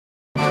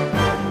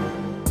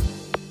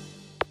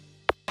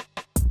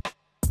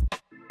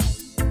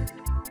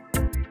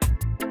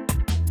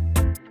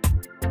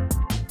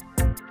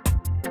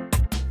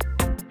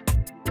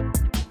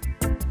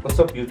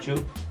up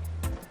YouTube?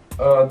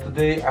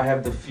 Today I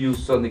have the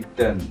Viewsonic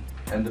 10,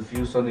 and the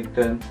Viewsonic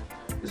 10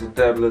 is a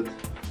tablet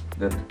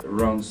that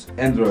runs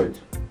Android,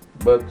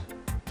 but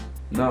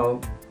now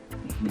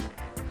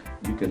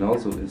you can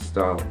also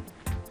install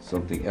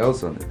something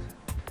else on it.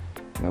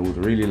 And I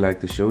would really like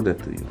to show that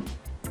to you.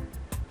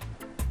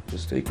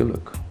 Just take a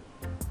look.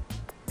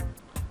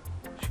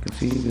 As you can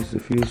see, this is the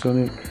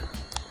Viewsonic.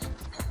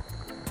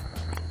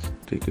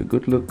 Take a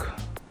good look.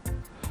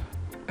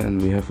 And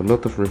we have a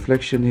lot of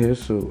reflection here,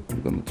 so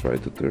I'm gonna try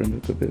to turn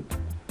it a bit.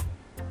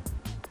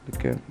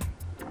 Look at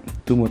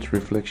too much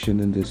reflection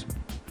in this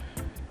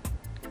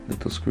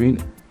little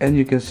screen. And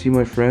you can see,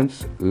 my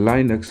friends,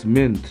 Linux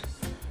Mint.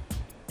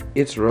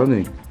 It's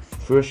running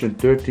version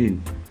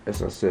 13,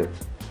 as I said.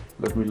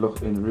 Let me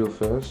log in real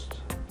fast.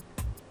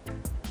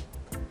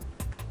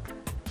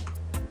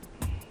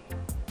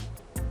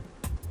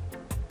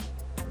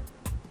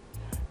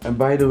 And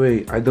by the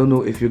way, I don't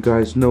know if you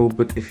guys know,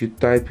 but if you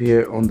type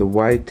here on the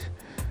white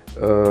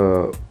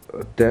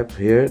tab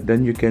here,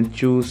 then you can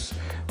choose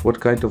what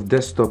kind of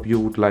desktop you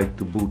would like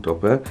to boot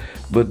up.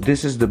 But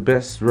this is the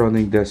best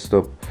running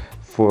desktop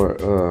for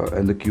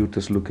and the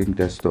cutest looking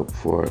desktop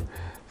for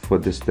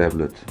this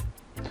tablet.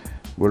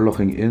 We're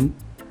logging in.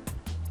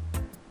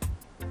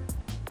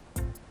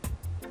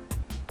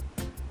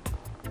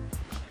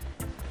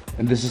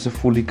 And this is a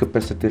fully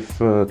capacitive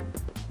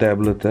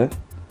tablet.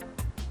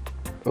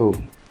 Oh,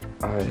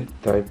 I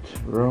typed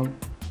wrong.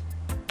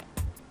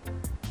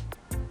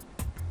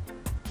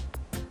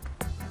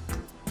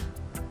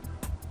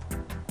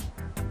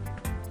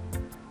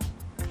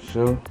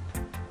 So,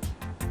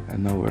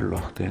 and now we're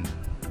logged in.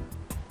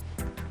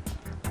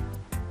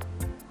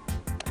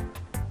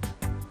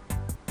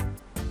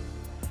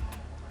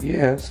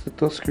 Yes, the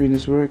touchscreen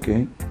is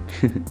working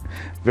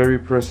very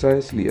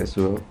precisely as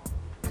well.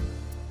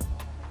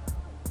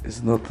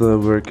 It's not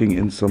working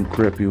in some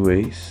crappy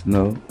ways,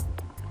 no.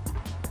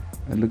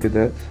 And look at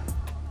that.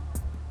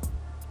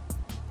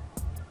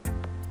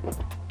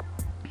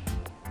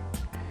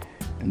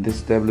 And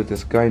this tablet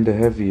is kinda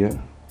heavier.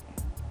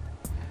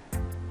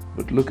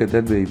 But look at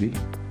that, baby.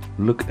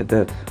 Look at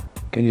that.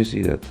 Can you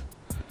see that?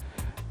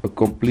 A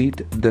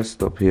complete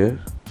desktop here.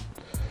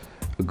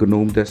 A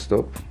GNOME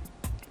desktop.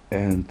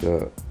 And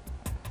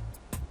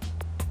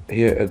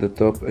here at the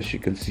top, as you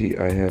can see,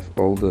 I have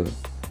all the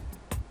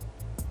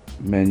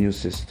menu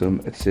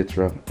system,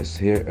 etc. is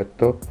here at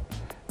top.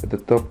 At the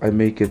top, I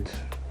make it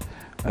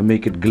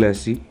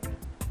glassy,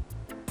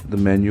 the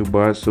menu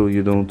bar, so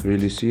you don't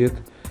really see it.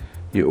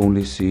 You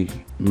only see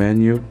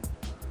menu.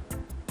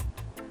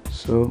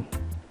 So,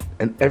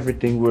 and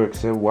everything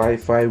works.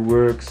 Wi-Fi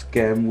works,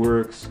 cam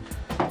works,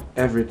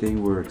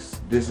 everything works.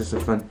 This is a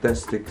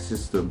fantastic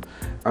system.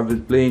 I've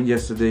been playing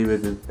yesterday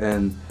with it,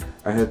 and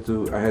I had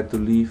to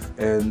leave,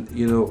 and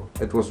you know,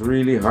 it was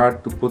really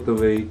hard to put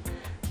away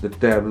the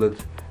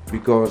tablet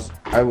because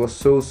I was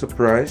so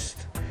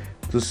surprised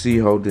to see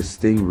how this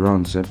thing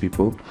runs. And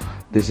people,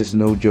 this is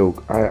no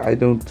joke. I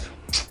don't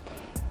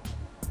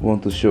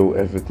want to show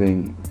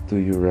everything to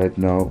you right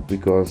now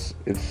because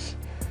it's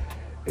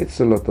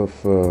a lot of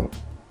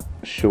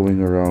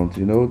showing around,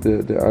 you know.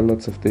 There are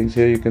lots of things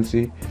here. You can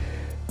see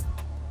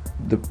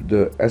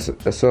the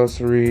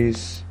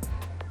accessories.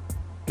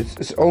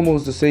 It's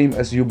almost the same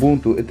as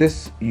Ubuntu. It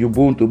is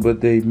Ubuntu, but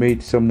they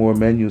made some more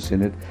menus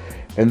in it,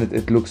 and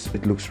it looks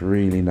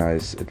really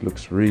nice. It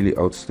looks really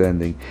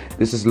outstanding.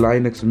 This is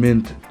Linux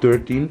Mint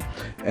 13,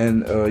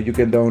 and you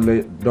can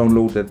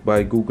download that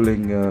by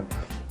googling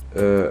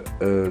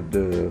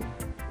the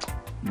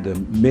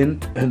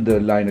Mint and the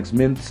Linux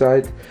Mint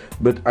site.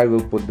 But I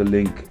will put the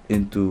link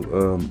into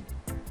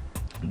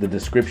the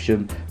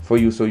description for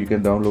you, so you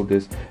can download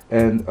this.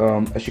 And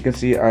as you can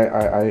see,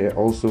 I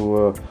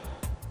also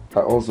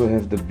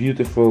have the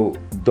beautiful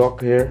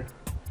dock here.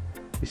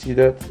 You see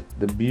that?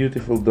 The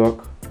beautiful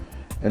dock.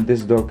 And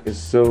this dock is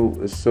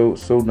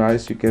so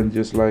nice. You can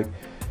just like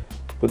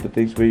put the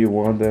things where you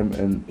want them,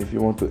 and if you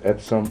want to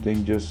add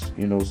something, just,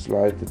 you know,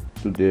 slide it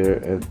to there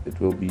and it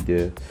will be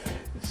there.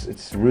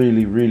 It's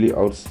really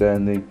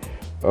outstanding.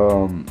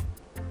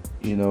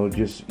 You know,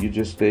 you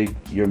just take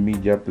your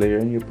media player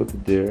and you put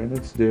it there, and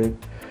it's there,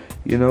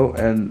 you know.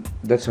 And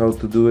that's how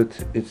to do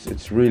it.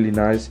 It's really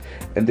nice.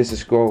 And this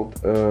is called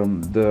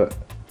the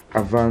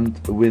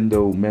Avant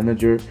Window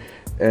Manager.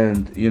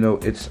 And you know,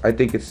 I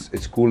think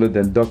it's cooler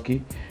than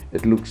Ducky.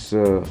 It looks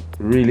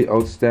really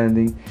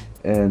outstanding.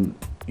 And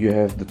you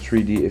have the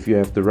 3D. If you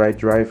have the right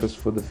drivers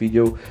for the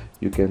video,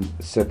 you can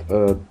set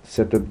up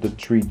the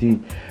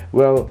 3D.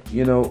 Well,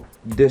 you know,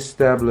 this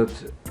tablet,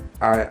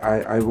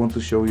 I want to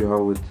show you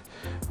how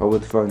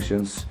it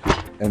functions,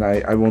 and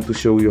I want to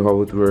show you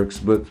how it works,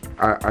 but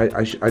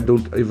I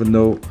don't even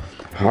know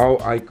how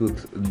I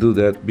could do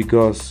that,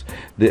 because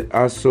there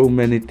are so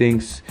many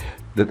things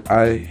that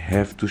I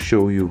have to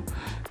show you,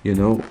 you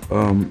know.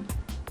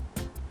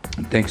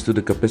 Thanks to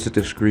the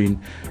capacitive screen,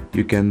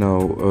 you can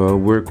now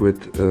work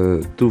with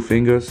 2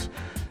 fingers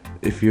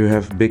if you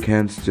have big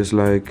hands, just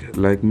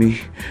like me.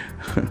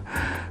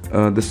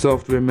 The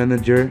software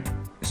manager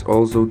is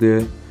also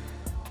there.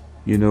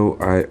 You know,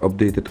 I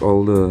updated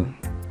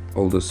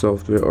all the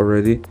software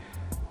already.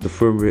 The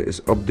firmware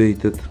is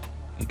updated.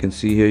 You can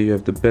see here you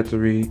have the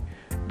battery,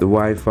 the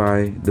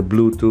Wi-Fi, the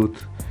Bluetooth.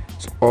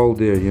 It's all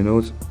there, you know,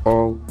 it's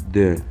all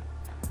there.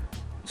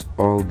 It's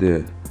all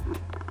there.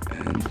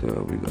 And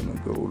we're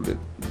gonna go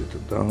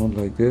little down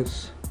like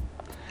this.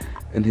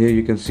 And here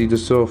you can see the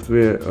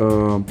software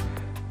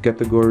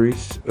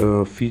categories,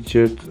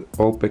 featured,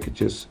 all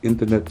packages,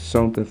 internet,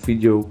 sound and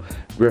video,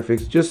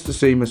 graphics, just the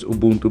same as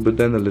Ubuntu, but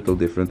then a little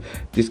different.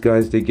 These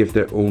guys, they give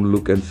their own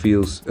look and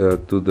feels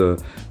to the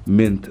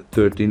Mint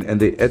 13, and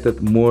they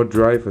added more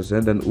drivers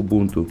than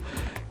Ubuntu,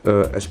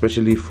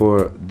 especially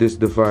for this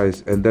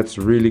device, and that's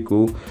really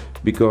cool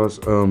because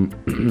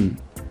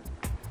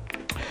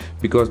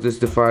because this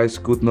device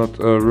could not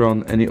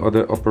run any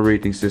other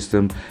operating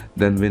system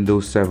than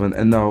Windows 7,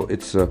 and now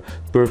it's a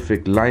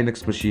perfect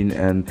Linux machine.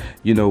 And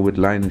you know, with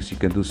Linux you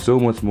can do so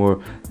much more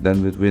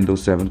than with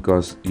Windows 7,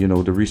 because you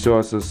know the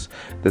resources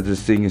that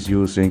this thing is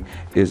using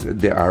is,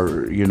 they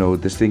are, you know,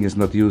 this thing is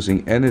not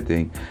using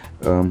anything.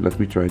 Let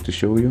me try to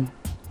show you.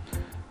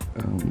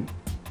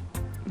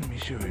 Let me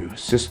show you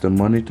system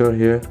monitor.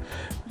 Here,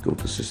 go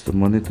to system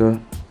monitor,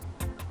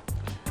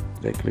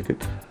 right click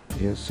it,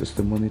 yes,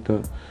 system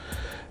monitor.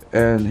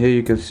 And here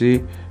you can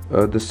see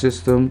the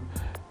system.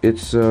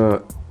 It's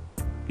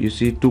you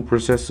see two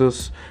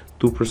processors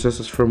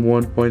from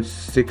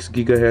 1.6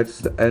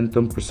 gigahertz, the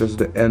Pentium processor,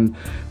 the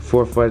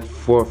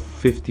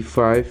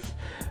N45455,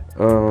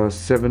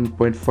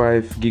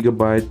 7.5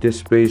 gigabyte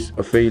disk space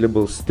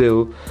available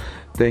still.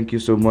 Thank you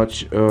so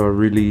much,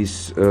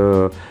 release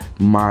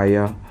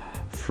Maya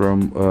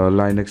from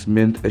Linux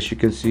Mint. As you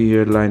can see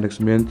here, Linux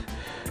Mint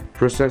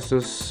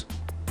processors.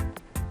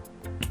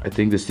 I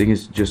think this thing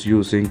is just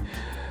using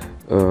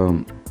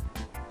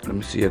let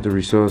me see at the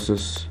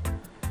resources.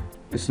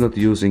 It's not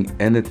using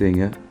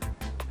anything.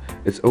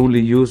 It's only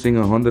using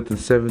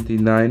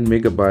 179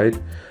 megabyte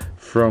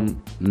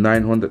from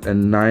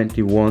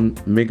 991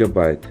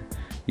 megabyte.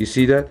 You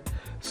see that?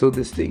 So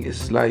this thing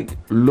is like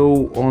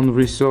low on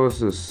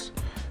resources.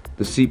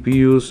 The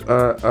CPUs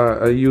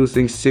are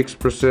using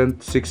 6%,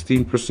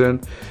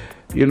 16%.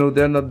 You know,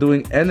 they're not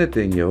doing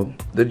anything, yo.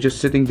 They're just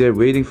sitting there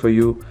waiting for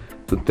you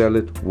to tell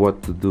it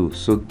what to do.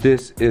 So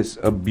this is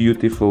a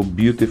beautiful,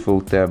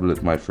 beautiful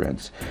tablet, my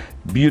friends.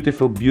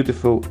 Beautiful,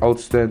 beautiful,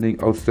 outstanding,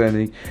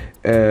 outstanding.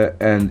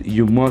 And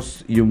you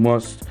must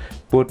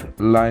put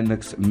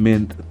Linux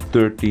Mint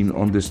 13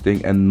 on this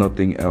thing and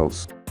nothing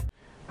else.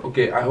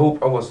 Okay, I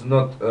hope I was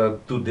not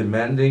too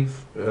demanding,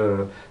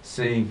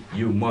 saying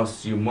you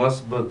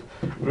must, but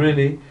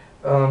really,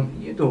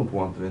 you don't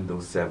want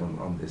Windows 7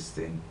 on this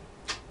thing.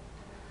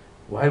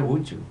 Why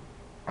would you?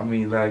 I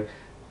mean, like,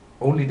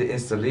 only the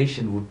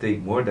installation would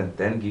take more than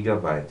 10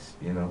 gigabytes,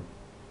 you know.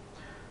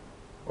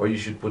 Or you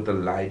should put a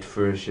light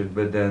version,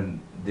 but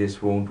then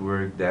this won't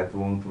work, that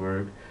won't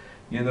work.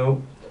 You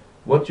know,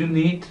 what you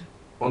need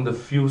on the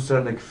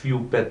Viewsonic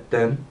Viewpad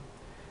 10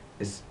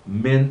 is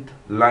Mint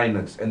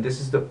Linux. And this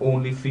is the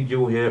only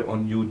video here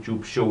on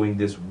YouTube showing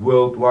this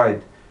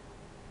worldwide.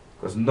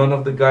 Because none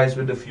of the guys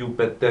with the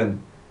Viewpad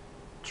 10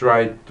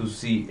 tried to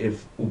see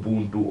if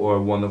Ubuntu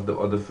or one of the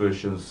other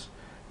versions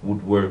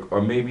would work,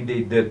 or maybe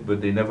they did, but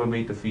they never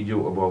made a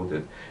video about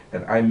it.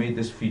 And I made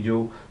this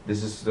video.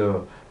 This is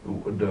the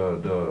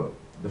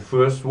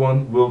first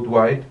one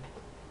worldwide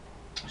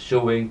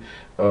showing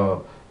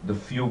the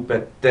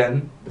Viewpad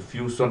 10, the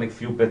Viewsonic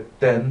Viewpad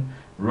 10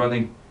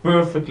 running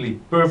perfectly.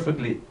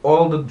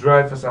 All the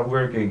drivers are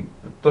working,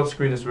 the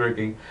touchscreen is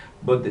working,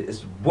 but there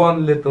is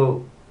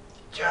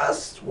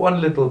just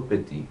one little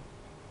pity.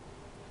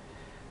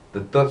 The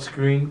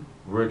touchscreen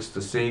works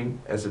the same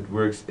as it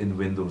works in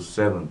Windows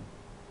 7.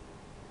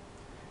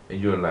 And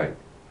you're like,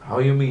 how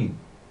you mean?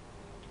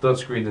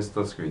 Touchscreen is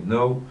touchscreen.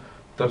 No,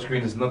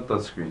 touchscreen is not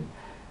touchscreen.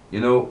 You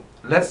know,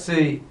 let's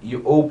say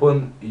you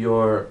open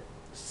your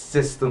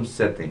system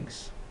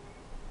settings,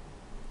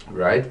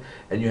 right?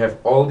 And you have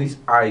all these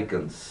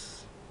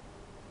icons.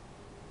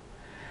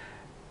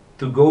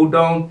 To go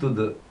down to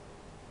the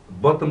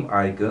bottom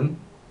icon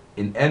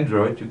in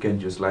Android, you can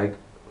just like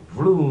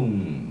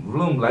vroom,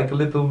 vroom, like a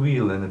little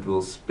wheel, and it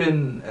will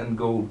spin and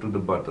go to the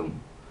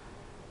bottom.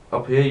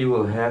 Up here you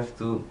will have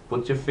to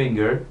put your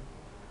finger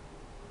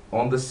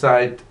on the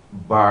side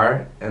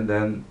bar and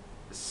then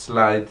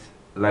slide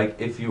like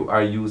if you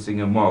are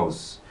using a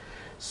mouse.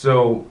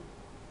 So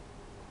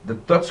the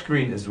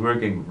touchscreen is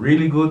working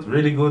really good,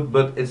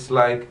 but it's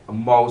like a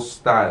mouse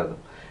style.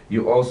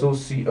 You also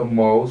see a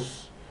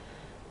mouse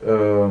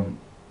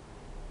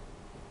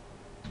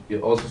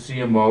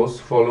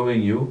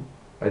following you,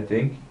 I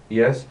think.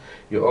 Yes,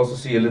 you also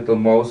see a little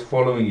mouse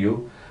following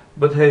you.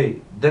 But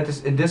hey, that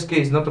is in this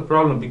case not a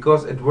problem,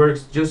 because it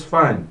works just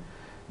fine.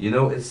 You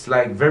know, it's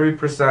like very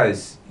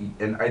precise,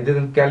 and I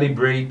didn't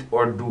calibrate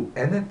or do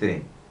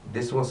anything.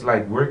 This was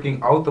like working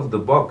out of the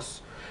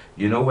box.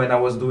 You know, when I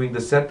was doing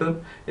the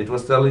setup, it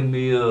was telling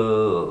me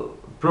a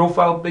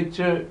profile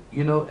picture,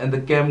 you know, and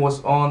the cam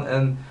was on,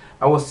 and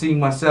I was seeing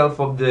myself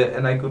up there,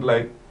 and I could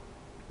like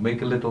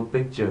make a little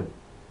picture,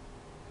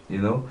 you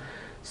know.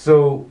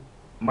 So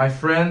my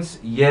friends,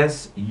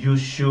 yes, you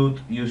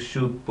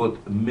should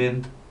put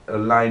Mint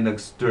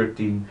Linux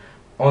 13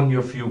 on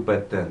your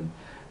Viewpad 10,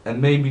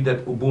 and maybe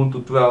that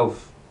Ubuntu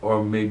 12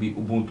 or maybe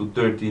Ubuntu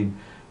 13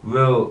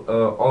 will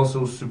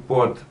also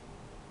support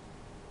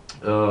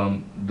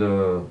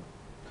the,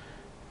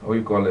 how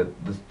you call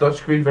it, the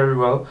touchscreen very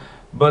well.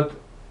 But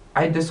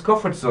I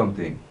discovered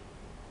something.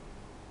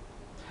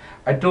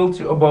 I told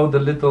you about the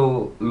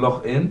little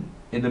login.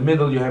 In the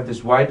middle you have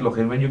this white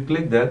login. When you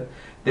click that,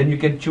 then you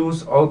can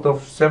choose out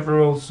of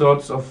several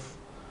sorts of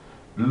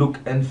look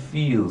and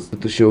feels.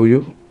 To show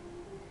you,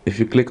 if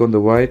you click on the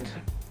white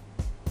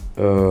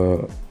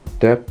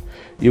tab,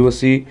 you will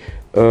see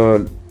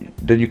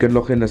then you can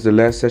log in as the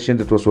last session.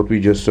 That was what we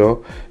just saw.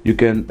 You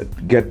can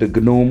get the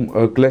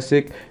GNOME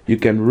Classic. You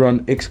can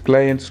run X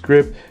client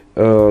script,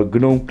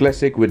 GNOME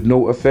Classic with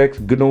no effects,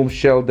 GNOME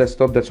Shell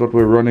Desktop. That's what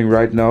we're running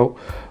right now.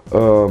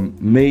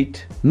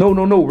 Mate. No,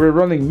 we're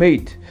running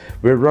Mate.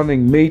 We're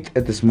running Mate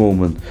at this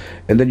moment.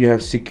 And then you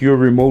have secure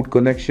remote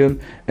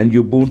connection and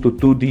Ubuntu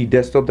 2D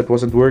desktop that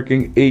wasn't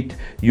working. 8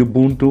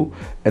 Ubuntu,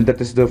 and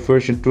that is the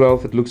version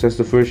 12. It looks as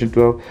the version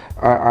 12.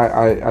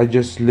 I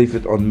just leave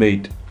it on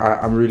Mate.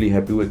 I'm really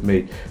happy with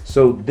Mate.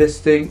 So this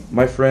thing,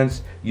 my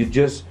friends, you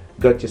just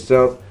got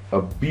yourself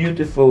a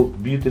beautiful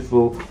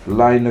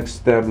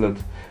Linux tablet.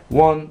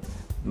 One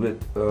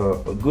with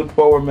a good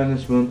power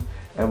management,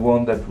 and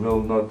one that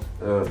will not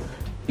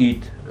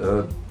eat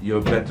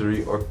your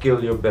battery or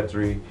kill your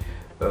battery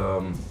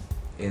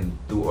in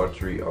 2 or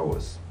 3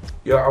 hours.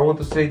 Yeah, I want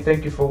to say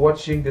thank you for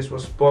watching. This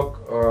was Spock.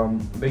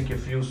 Make your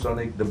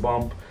Viewsonic the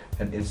bomb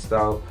and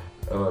install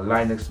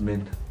Linux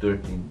Mint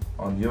 13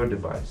 on your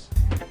device.